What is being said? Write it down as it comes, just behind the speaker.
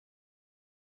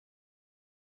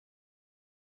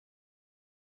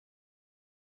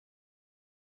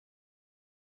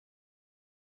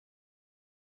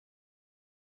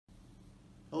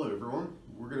Hello everyone.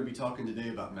 We're going to be talking today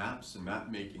about maps and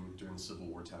map making during the Civil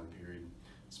War time period,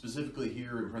 specifically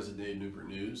here in present-day Newport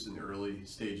News in the early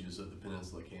stages of the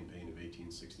Peninsula Campaign of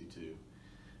 1862.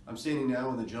 I'm standing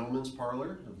now in the gentleman's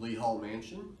parlor of Lee Hall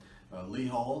Mansion. Lee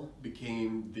Hall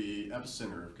became the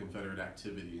epicenter of Confederate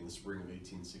activity in the spring of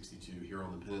 1862 here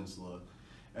on the peninsula,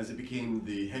 as it became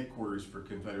the headquarters for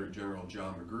Confederate General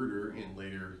John Magruder and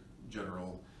later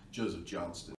General Joseph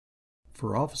Johnston.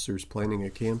 For officers planning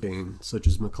a campaign, such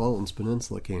as McClellan's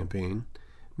Peninsula Campaign,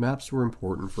 maps were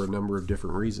important for a number of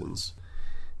different reasons.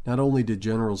 Not only did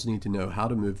generals need to know how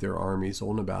to move their armies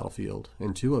on a battlefield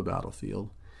and to a battlefield,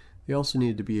 they also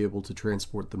needed to be able to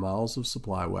transport the miles of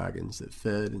supply wagons that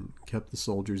fed and kept the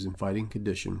soldiers in fighting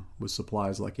condition with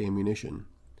supplies like ammunition.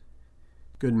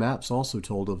 Good maps also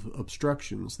told of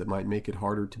obstructions that might make it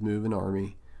harder to move an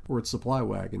army or its supply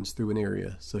wagons through an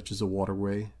area, such as a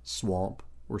waterway, swamp,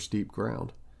 or steep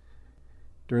ground.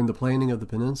 During the planning of the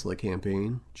Peninsula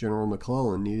Campaign, General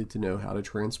McClellan needed to know how to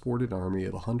transport an army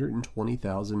of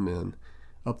 120,000 men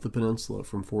up the peninsula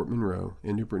from Fort Monroe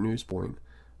and Newport News Point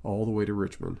all the way to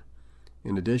Richmond.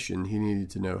 In addition, he needed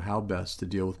to know how best to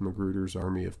deal with Magruder's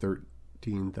army of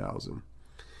 13,000.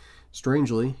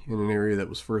 Strangely, in an area that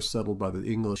was first settled by the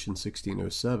English in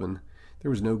 1607,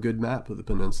 there was no good map of the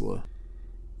peninsula.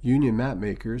 Union map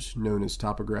makers, known as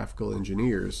topographical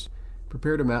engineers,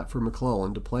 prepared a map for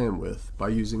McClellan to plan with by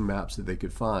using maps that they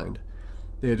could find.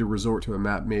 They had to resort to a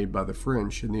map made by the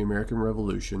French in the American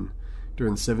Revolution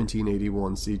during the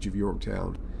 1781 siege of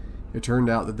Yorktown. It turned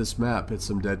out that this map had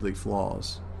some deadly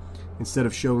flaws. Instead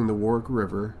of showing the Warwick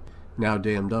River, now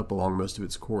dammed up along most of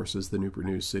its course as the Newport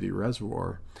News City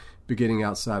Reservoir, beginning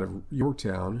outside of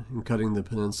Yorktown and cutting the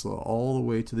peninsula all the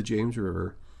way to the James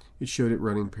River, it showed it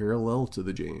running parallel to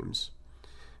the James.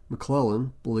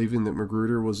 McClellan, believing that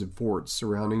Magruder was in forts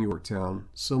surrounding Yorktown,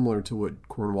 similar to what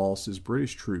Cornwallis's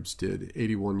British troops did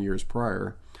 81 years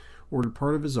prior, ordered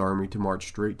part of his army to march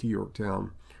straight to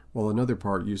Yorktown, while another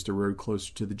part used a road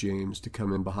closer to the James to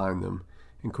come in behind them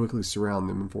and quickly surround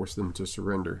them and force them to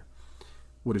surrender.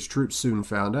 What his troops soon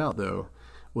found out, though,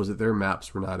 was that their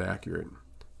maps were not accurate.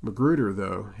 Magruder,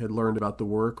 though, had learned about the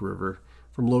Warwick River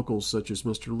from locals such as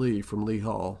Mr. Lee from Lee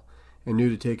Hall and knew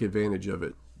to take advantage of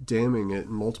it, damming it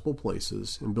in multiple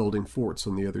places and building forts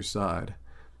on the other side.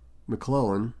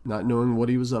 McClellan, not knowing what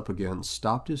he was up against,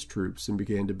 stopped his troops and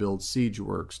began to build siege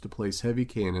works to place heavy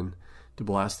cannon to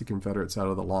blast the Confederates out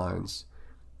of the lines.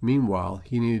 Meanwhile,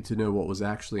 he needed to know what was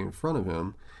actually in front of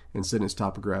him and sent his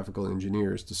topographical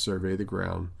engineers to survey the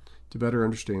ground to better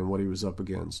understand what he was up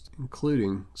against,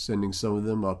 including sending some of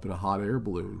them up in a hot air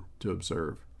balloon to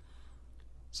observe.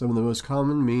 Some of the most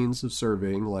common means of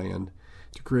surveying land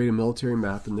to create a military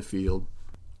map in the field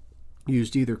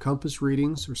used either compass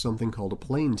readings or something called a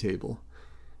plane table.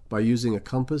 By using a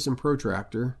compass and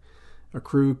protractor, a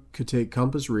crew could take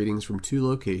compass readings from two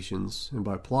locations, and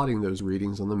by plotting those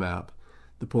readings on the map,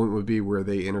 the point would be where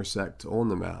they intersect on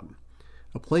the map.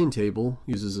 A plane table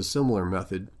uses a similar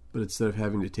method, but instead of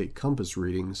having to take compass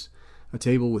readings, a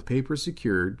table with paper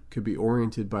secured could be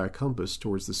oriented by a compass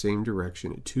towards the same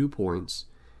direction at 2 points,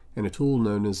 and a tool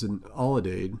known as an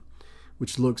alidade,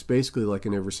 which looks basically like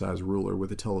an oversized ruler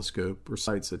with a telescope or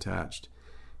sights attached,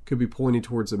 could be pointed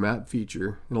towards a map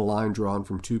feature and a line drawn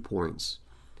from 2 points.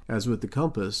 As with the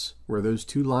compass, where those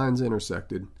two lines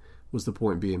intersected was the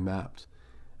point being mapped.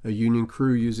 A Union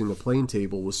crew using a plane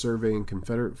table was surveying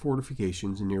Confederate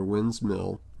fortifications near Wynn's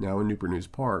Mill, now in Newport News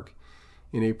Park,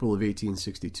 in April of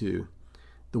 1862.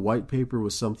 The white paper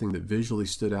was something that visually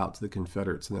stood out to the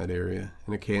Confederates in that area,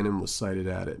 and a cannon was sighted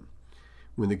at it.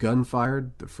 When the gun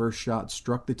fired, the first shot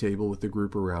struck the table with the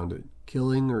group around it,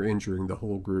 killing or injuring the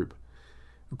whole group.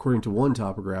 According to one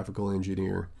topographical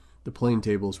engineer, the plane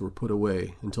tables were put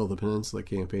away until the Peninsula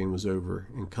Campaign was over,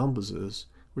 and compasses,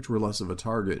 which were less of a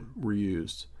target, were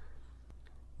used.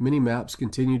 Many maps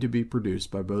continued to be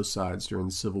produced by both sides during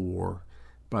the Civil War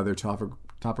by their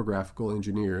topographical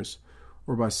engineers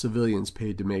or by civilians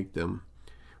paid to make them.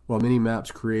 While many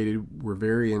maps created were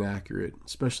very inaccurate,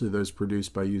 especially those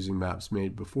produced by using maps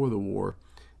made before the war,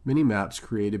 many maps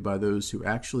created by those who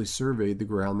actually surveyed the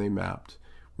ground they mapped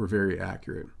were very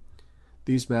accurate.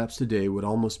 These maps today would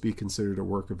almost be considered a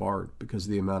work of art because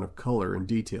of the amount of color and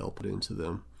detail put into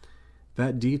them.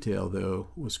 That detail, though,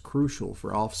 was crucial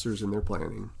for officers in their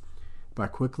planning. By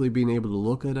quickly being able to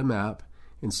look at a map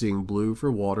and seeing blue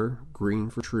for water, green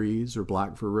for trees, or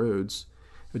black for roads,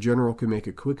 a general could make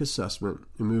a quick assessment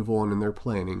and move on in their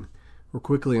planning, or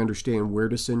quickly understand where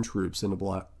to send troops in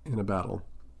a battle.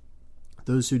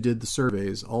 Those who did the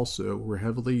surveys also were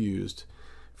heavily used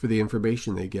for the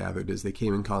information they gathered as they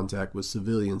came in contact with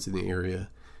civilians in the area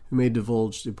who may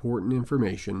divulge important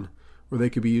information, or they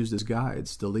could be used as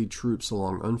guides to lead troops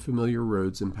along unfamiliar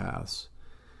roads and paths.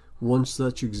 One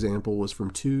such example was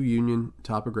from two Union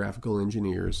topographical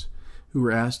engineers who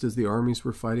were asked as the armies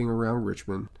were fighting around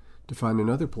Richmond to find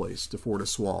another place to ford a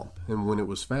swamp, and when it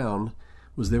was found,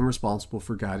 was then responsible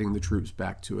for guiding the troops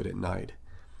back to it at night.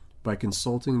 By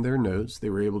consulting their notes, they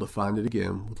were able to find it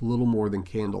again with little more than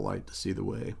candlelight to see the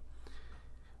way.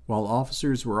 While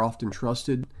officers were often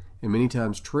trusted and many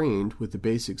times trained with the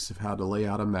basics of how to lay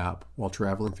out a map while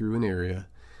traveling through an area,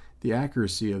 the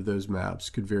accuracy of those maps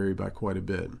could vary by quite a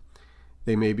bit.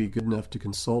 They may be good enough to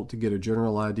consult to get a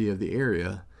general idea of the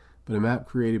area, but a map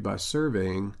created by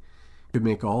surveying could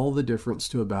make all the difference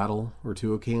to a battle or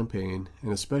to a campaign,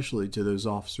 and especially to those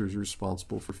officers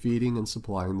responsible for feeding and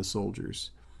supplying the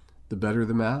soldiers. The better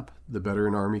the map, the better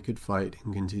an army could fight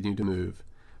and continue to move.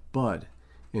 But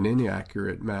an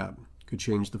inaccurate map could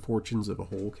change the fortunes of a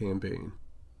whole campaign.